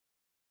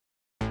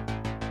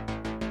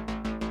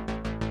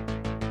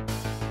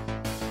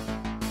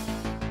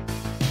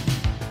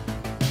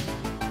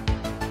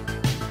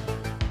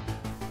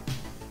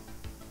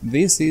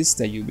This is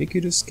the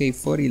ubiquitous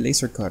K40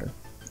 laser cutter.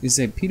 It's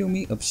the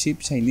epitome of cheap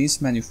Chinese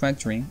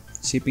manufacturing,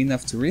 cheap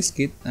enough to risk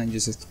it and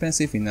just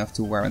expensive enough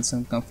to warrant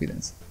some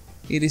confidence.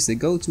 It is the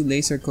go-to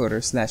laser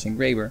cutter /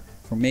 engraver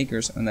for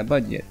makers on a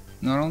budget,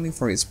 not only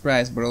for its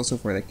price but also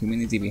for the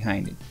community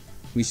behind it,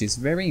 which is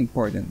very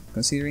important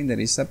considering that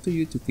it's up to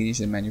you to finish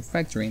the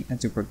manufacturing and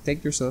to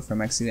protect yourself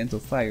from accidental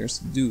fires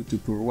due to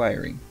poor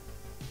wiring.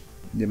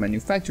 The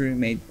manufacturer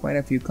made quite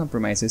a few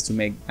compromises to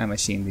make a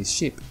machine this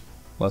cheap.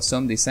 While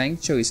some design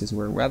choices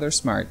were rather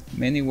smart,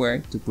 many were,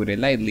 to put it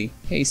lightly,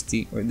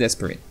 hasty or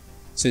desperate,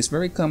 so it's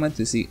very common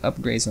to see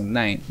upgrades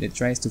online that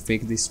tries to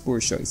fix these poor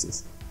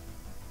choices.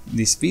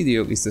 This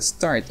video is the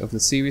start of the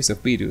series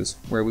of videos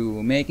where we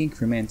will make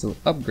incremental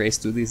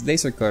upgrades to this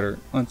laser cutter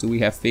until we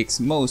have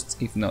fixed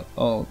most, if not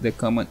all, the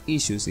common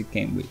issues it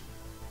came with.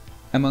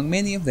 Among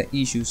many of the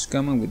issues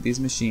common with this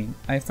machine,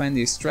 I find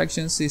the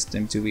extraction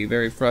system to be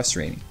very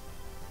frustrating.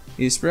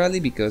 It is probably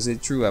because they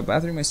threw a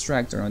bathroom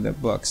extractor on the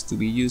box to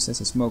be used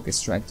as a smoke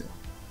extractor,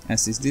 and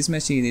since this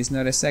machine is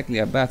not exactly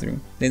a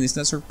bathroom, then it's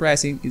not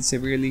surprising it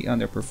severely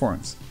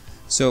underperforms.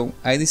 So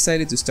I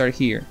decided to start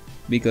here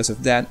because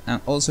of that,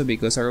 and also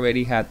because I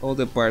already had all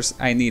the parts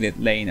I needed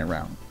laying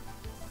around.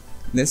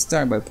 Let's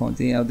start by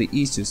pointing out the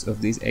issues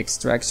of this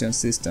extraction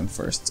system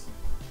first.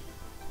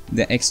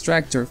 The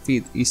extractor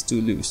feed is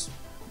too loose.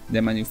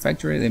 The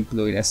manufacturer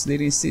employed a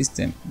slitting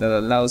system that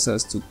allows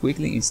us to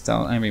quickly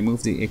install and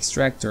remove the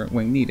extractor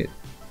when needed.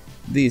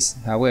 This,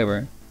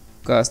 however,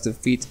 caused the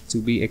feed to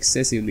be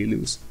excessively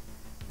loose.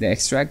 The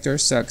extractor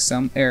sucks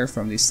some air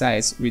from the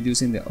sides,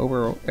 reducing the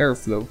overall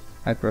airflow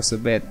across the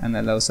bed and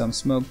allows some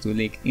smoke to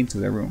leak into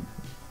the room.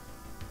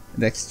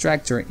 The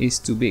extractor is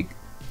too big.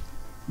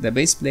 The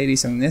base plate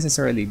is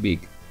unnecessarily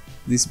big.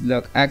 This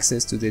blocks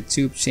access to the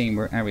tube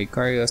chamber and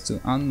requires us to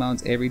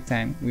unmount every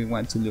time we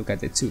want to look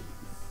at the tube.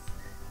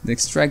 The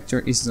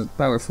extractor is not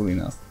powerful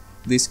enough.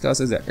 This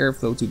causes the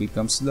airflow to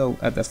become slow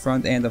at the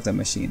front end of the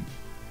machine.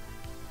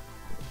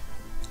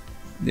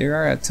 There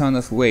are a ton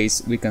of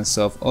ways we can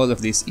solve all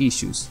of these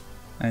issues,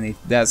 and if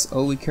that's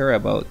all we care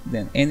about,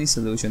 then any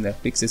solution that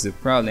fixes the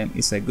problem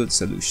is a good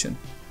solution.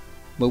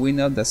 But we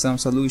know that some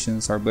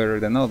solutions are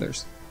better than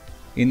others.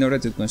 In order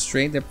to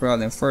constrain the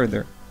problem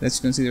further, let's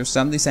consider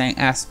some design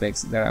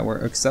aspects that our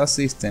exhaust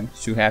system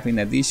should have in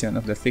addition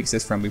of the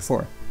fixes from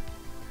before.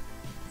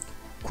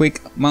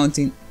 Quick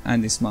mounting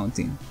and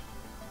dismounting.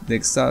 The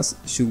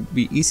exhaust should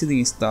be easily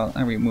installed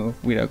and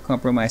removed without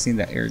compromising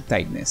the air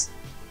tightness.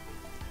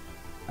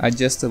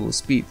 Adjustable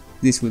speed.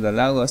 This will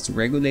allow us to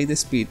regulate the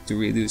speed to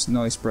reduce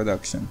noise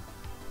production.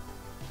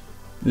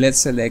 Let's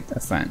select a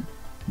fan.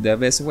 The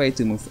best way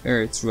to move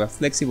air through a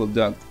flexible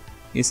duct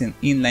is an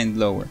inline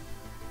blower.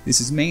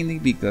 This is mainly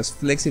because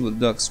flexible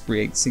ducts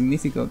create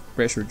significant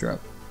pressure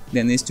drop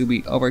that needs to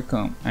be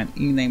overcome, and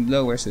inline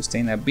blowers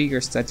sustain a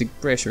bigger static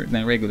pressure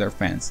than regular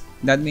fans.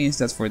 That means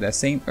that for the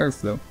same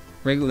airflow,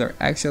 regular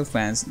axial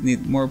fans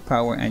need more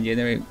power and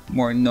generate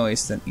more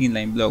noise than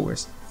inline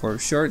blowers. For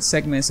short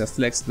segments of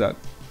flex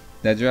duct,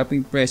 the drop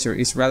in pressure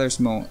is rather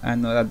small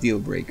and not a deal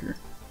breaker.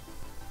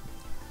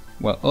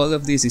 While all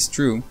of this is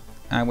true,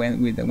 I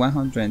went with the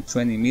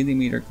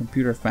 120mm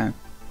computer fan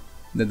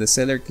that the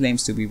seller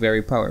claims to be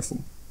very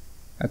powerful.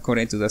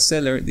 According to the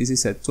seller, this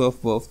is a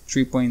 12-volt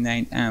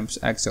 3.9 amps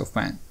axial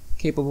fan,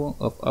 capable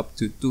of up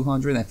to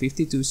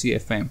 252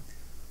 CFM,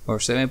 or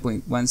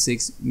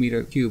 7.16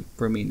 meter cube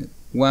per minute,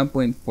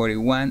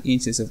 1.41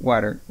 inches of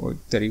water, or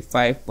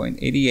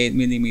 35.88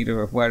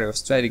 millimeters of water of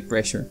static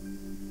pressure,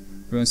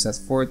 runs at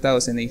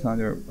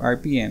 4,800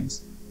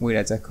 RPMs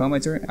with a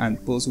tachometer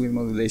and pulse width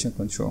modulation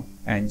control,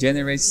 and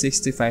generates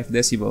 65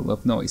 decibels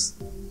of noise.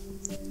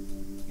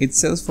 It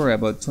sells for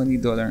about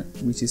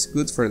 $20, which is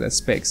good for the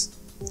specs.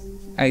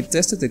 I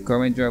tested the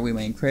current draw with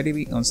my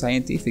incredibly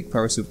unscientific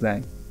power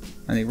supply,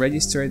 and it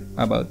registered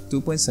about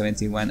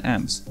 2.71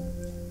 amps,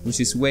 which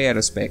is way out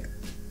of spec.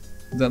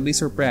 Don't be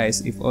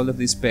surprised if all of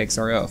these specs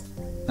are off.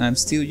 I'm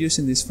still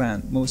using this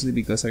fan mostly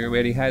because I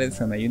already had it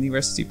from a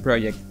university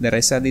project that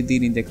I sadly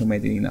didn't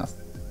document enough.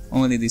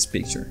 Only this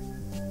picture.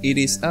 It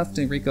is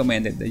often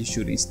recommended that you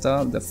should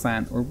install the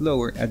fan or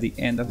blower at the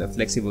end of the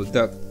flexible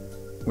duct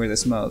where the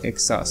smoke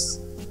exhausts.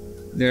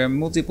 There are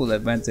multiple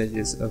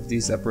advantages of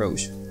this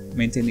approach.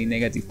 Maintaining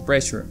negative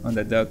pressure on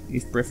the duct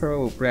is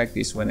preferable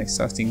practice when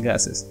exhausting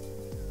gases.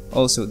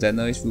 Also, the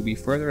noise will be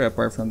further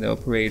apart from the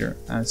operator,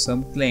 and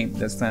some claim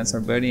that fans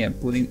are better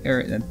at pulling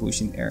air than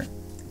pushing air.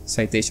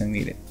 Citation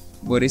needed.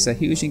 But it's a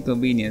huge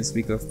inconvenience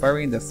because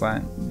firing the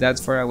fan that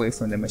far away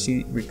from the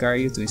machine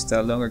requires you to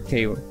install longer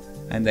cable,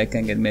 and that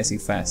can get messy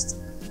fast.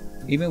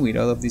 Even with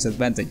all of these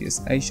advantages,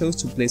 I chose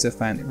to place a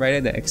fan right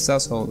at the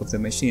exhaust hole of the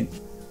machine,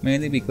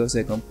 mainly because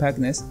of the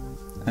compactness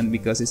and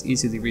because it's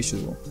easily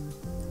reachable.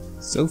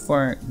 So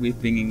far, we've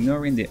been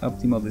ignoring the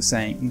optimal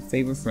design in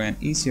favor for an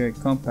easier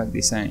compact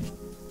design.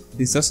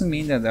 This doesn't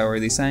mean that our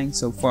design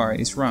so far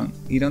is wrong,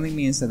 it only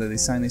means that the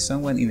design is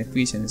somewhat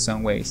inefficient in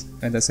some ways,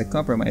 and that's a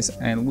compromise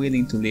I am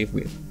willing to live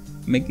with,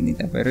 making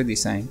it a better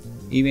design,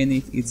 even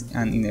if it's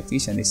an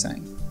inefficient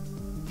design.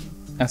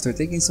 After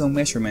taking some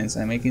measurements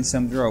and making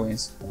some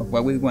drawings of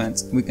what we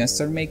want, we can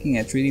start making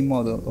a 3D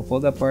model of all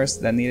the parts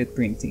that needed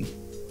printing.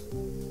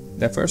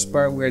 The first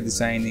part we are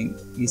designing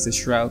is the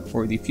shroud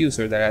or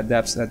diffuser that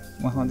adapts a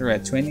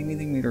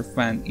 120mm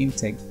fan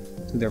intake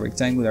to the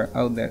rectangular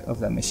outlet of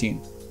the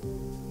machine.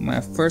 My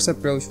first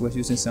approach was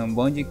using some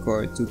bungee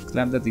cord to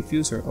clamp the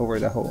diffuser over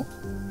the hole.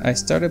 I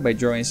started by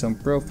drawing some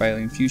profile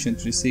in Fusion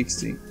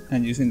 360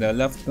 and using the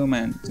loft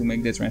command to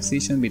make the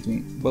transition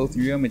between both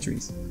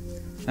geometries,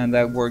 and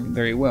that worked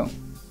very well.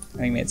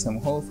 I made some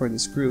holes for the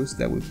screws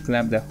that would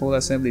clamp the whole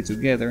assembly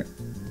together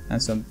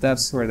and some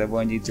tabs for the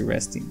bungee to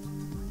rest in.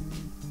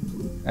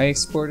 I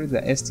exported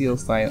the STL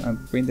file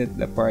and printed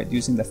the part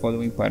using the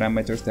following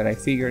parameters that I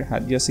figured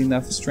had just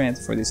enough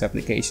strength for this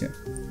application.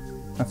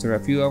 After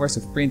a few hours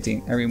of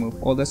printing, I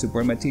removed all the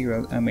support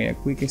material and made a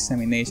quick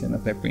examination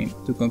of the print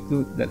to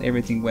conclude that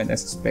everything went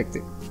as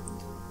expected.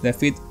 The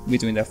fit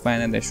between the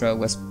fan and the shroud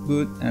was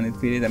good and it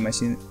fitted the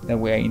machine the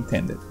way I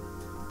intended.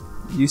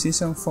 Using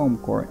some foam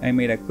core, I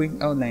made a quick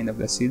outline of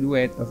the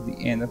silhouette of the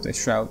end of the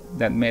shroud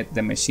that met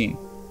the machine,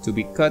 to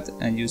be cut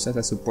and used as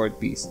a support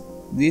piece.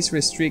 This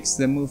restricts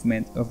the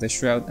movement of the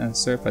shroud and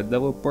serves a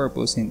double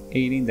purpose in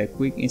aiding the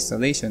quick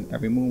installation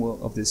and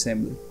removal of the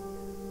assembly.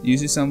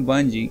 Using some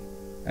bungee,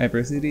 I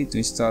proceeded to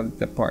install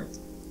the part,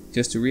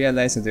 just to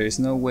realize that there is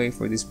no way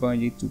for this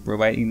bungee to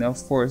provide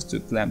enough force to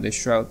clamp the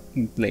shroud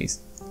in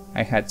place.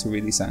 I had to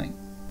redesign.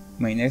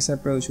 My next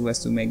approach was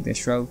to make the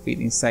shroud fit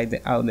inside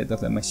the outlet of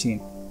the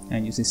machine,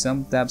 and using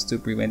some tabs to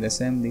prevent the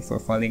assembly from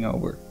falling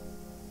over.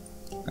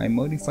 I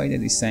modified the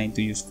design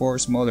to use 4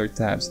 smaller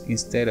tabs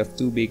instead of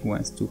 2 big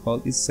ones to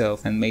hold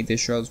itself and made the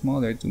shroud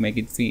smaller to make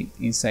it fit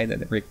inside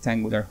the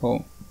rectangular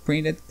hole.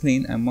 Printed,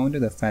 cleaned, and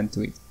mounted a fan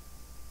to it.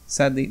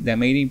 Sadly, the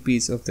mating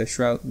piece of the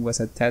shroud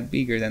was a tad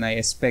bigger than I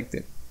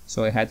expected,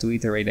 so I had to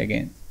iterate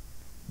again.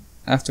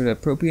 After the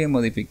appropriate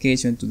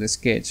modification to the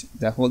sketch,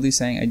 the whole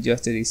design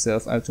adjusted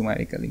itself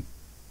automatically.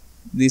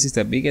 This is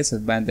the biggest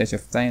advantage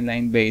of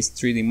timeline-based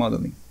 3D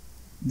modeling.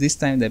 This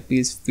time the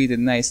piece fitted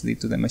nicely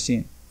to the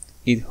machine.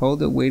 It held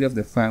the weight of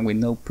the fan with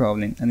no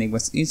problem and it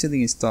was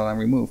easily installed and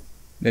removed.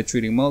 The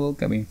 3D model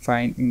can be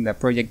found in the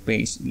project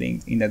page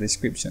linked in the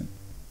description.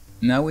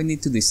 Now we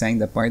need to design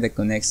the part that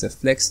connects the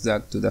flex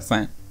duct to the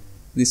fan.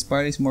 This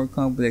part is more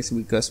complex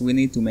because we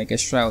need to make a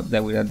shroud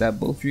that will adapt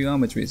both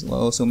geometries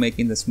while also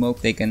making the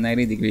smoke take a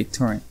 90-degree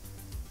turn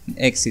and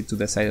exit to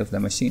the side of the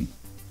machine.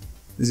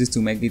 This is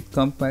to make it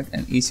compact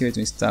and easier to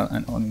install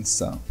and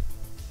uninstall.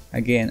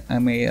 Again, I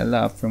made a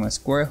loft from a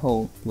square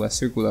hole to a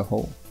circular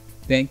hole,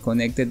 then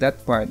connected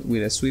that part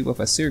with a sweep of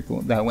a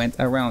circle that went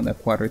around a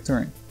quarter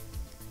turn.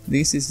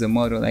 This is the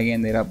model I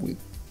ended up with.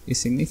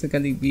 It's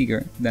significantly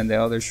bigger than the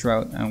other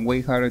shroud and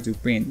way harder to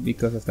print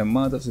because of the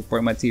amount of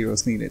support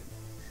materials needed.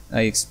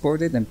 I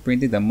exported and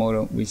printed the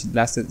model, which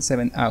lasted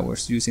 7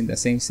 hours using the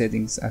same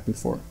settings as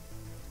before.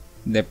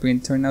 The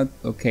print turned out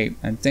okay,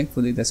 and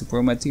thankfully the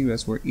support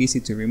materials were easy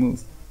to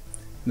remove.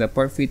 The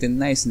part fitted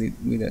nicely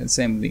with the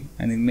assembly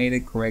and it made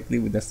it correctly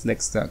with the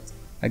flex duct.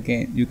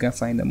 Again, you can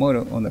find the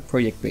model on the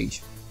project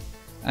page.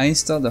 I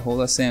installed the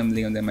whole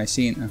assembly on the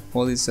machine and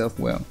held itself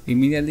well.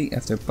 Immediately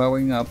after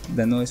powering up,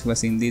 the noise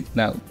was indeed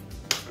loud,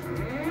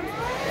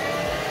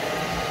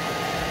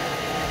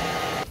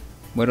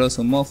 but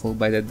also muffled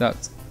by the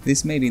duct.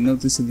 This made it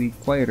noticeably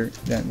quieter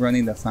than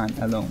running the fan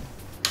alone.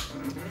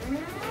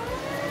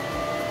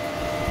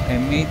 I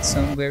made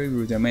some very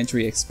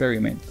rudimentary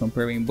experiment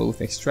comparing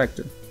both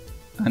extractor,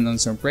 and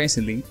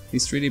unsurprisingly,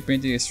 this 3D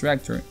printed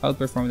extractor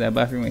outperformed the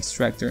bathroom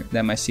extractor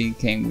the machine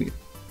came with,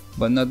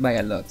 but not by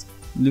a lot.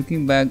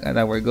 Looking back at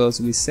our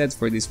goals we set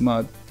for this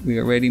mod, we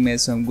already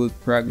made some good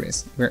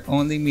progress. We're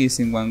only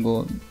missing one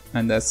goal,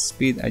 and that's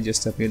speed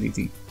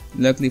adjustability.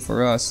 Luckily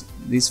for us,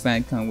 this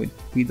fan comes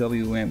with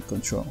PWM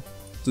control.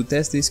 To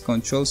test this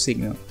control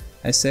signal,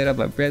 I set up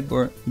a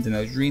breadboard with an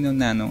Arduino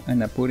Nano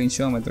and a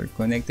potentiometer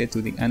connected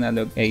to the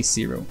analog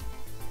A0.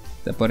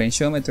 The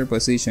potentiometer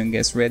position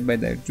gets read by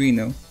the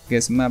Arduino,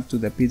 gets mapped to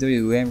the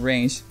PWM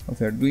range of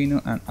the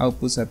Arduino and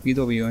outputs a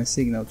PWM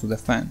signal to the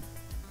fan.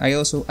 I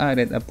also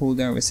added a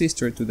pull-down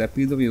resistor to the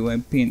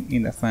PWM pin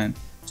in the fan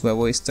to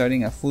avoid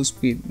starting at full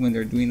speed when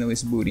the Arduino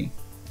is booting.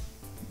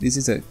 This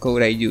is the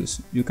code I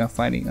use. You can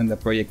find it on the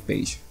project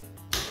page.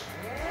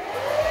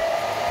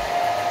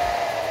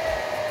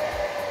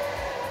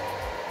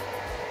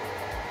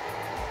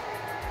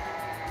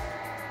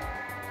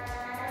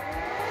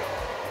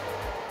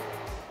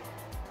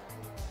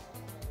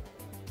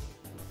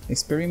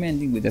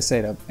 Experimenting with the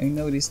setup, I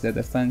noticed that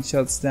the fan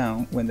shuts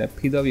down when the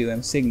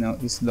PWM signal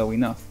is low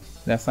enough.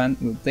 The fan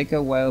will take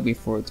a while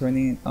before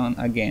turning it on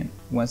again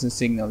once the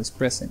signal is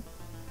present.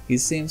 It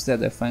seems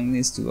that the fan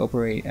needs to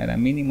operate at a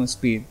minimum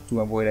speed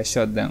to avoid a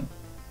shutdown.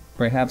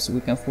 Perhaps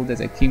we can put the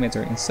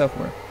tachymeter in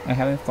software. I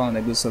haven't found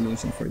a good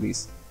solution for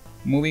this.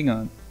 Moving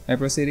on, I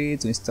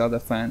proceeded to install the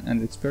fan and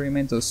the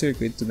experimental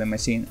circuit to the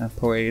machine and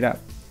power it up,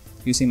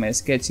 using my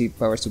sketchy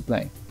power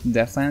supply.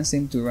 The fan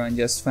seemed to run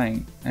just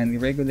fine and it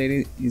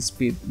regulated its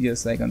speed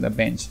just like on the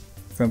bench.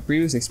 From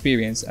previous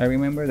experience, I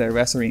remember that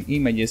rastering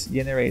images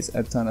generates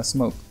a ton of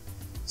smoke,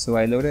 so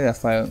I loaded a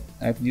file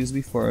I've used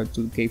before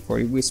to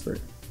K40 Whisper.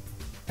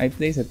 I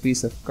placed a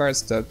piece of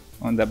cardstock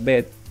on the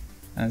bed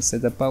and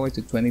set the power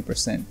to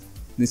 20%.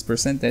 This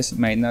percentage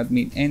might not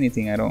mean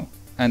anything at all,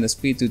 and the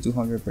speed to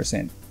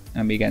 200%,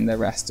 and began the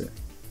raster.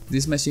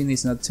 This machine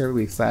is not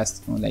terribly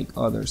fast unlike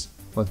others,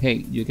 but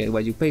hey, you get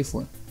what you pay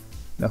for.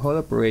 The whole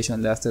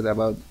operation lasted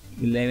about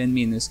 11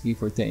 minutes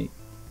give or take.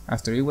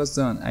 After it was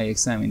done, I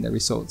examined the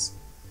results.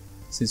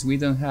 Since we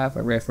don't have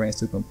a reference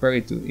to compare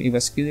it to, it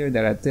was clear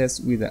that a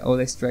test with the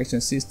old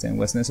extraction system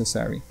was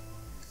necessary.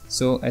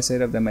 So I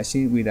set up the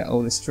machine with the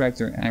old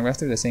extractor and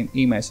rastered the same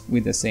image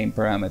with the same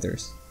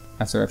parameters.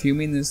 After a few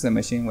minutes, the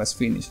machine was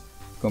finished.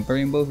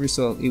 Comparing both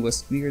results, it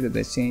was clear that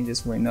the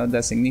changes were not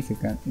that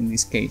significant in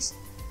this case.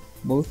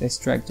 Both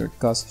extractors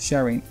caused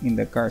sharing in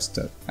the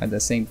cardstock at the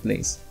same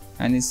place,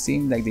 and it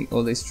seemed like the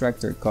old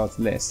extractor caused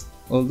less.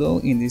 Although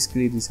in this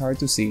clip it's hard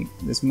to see,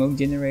 the smoke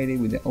generated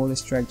with the old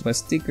extractor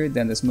was thicker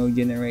than the smoke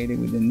generated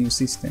with the new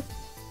system.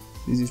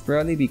 This is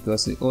probably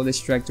because the old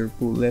extractor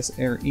pulled less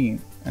air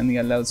in and it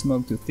allowed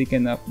smoke to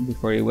thicken up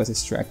before it was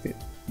extracted.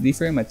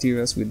 Different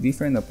materials with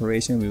different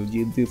operation will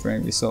yield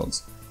different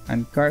results,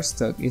 and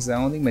cardstock is the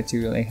only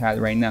material I had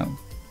right now.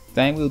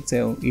 Time will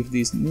tell if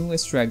this new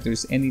extractor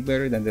is any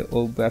better than the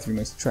old bathroom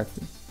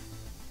extractor.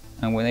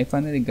 And when I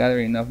finally gather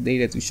enough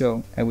data to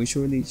show, I will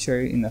surely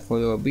share it in a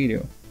follow-up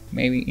video,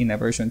 maybe in a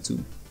version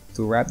 2.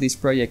 To wrap this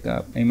project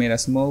up, I made a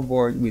small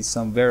board with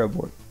some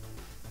variable.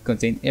 It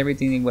contained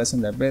everything it was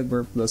on the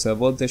breadboard plus a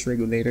voltage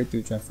regulator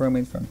to transform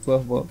it from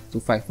 12V to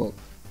 5V.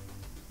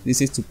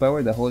 This is to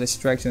power the whole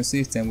extraction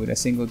system with a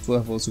single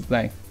 12V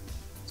supply.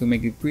 To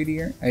make it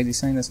prettier, I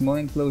designed a small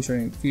enclosure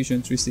in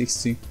Fusion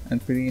 360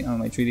 and printed it on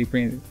my 3D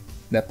printer.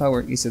 The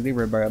power is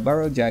delivered by a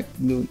barrel jack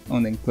glued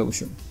on the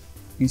enclosure.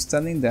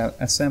 Installing the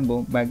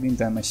assemble back in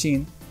the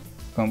machine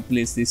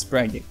completes this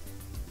project.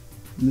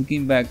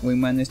 Looking back, we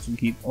managed to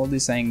hit all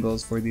design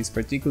goals for this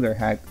particular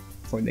hack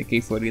for the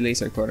K40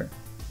 laser cutter.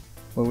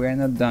 But we are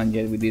not done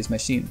yet with this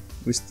machine,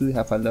 we still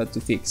have a lot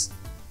to fix.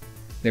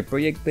 The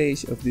project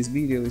page of this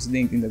video is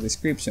linked in the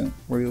description,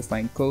 where you'll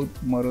find code,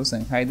 models,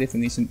 and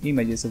high-definition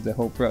images of the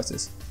whole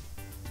process.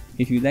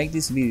 If you like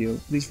this video,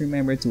 please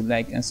remember to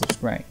like and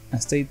subscribe,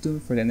 and stay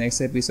tuned for the next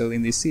episode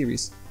in this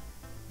series.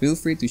 Feel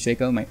free to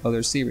check out my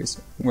other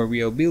series, where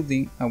we are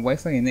building a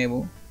Wi-Fi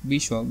enabled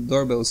visual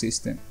doorbell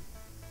system.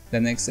 The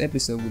next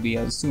episode will be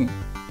out soon,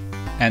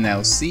 and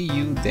I'll see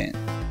you then.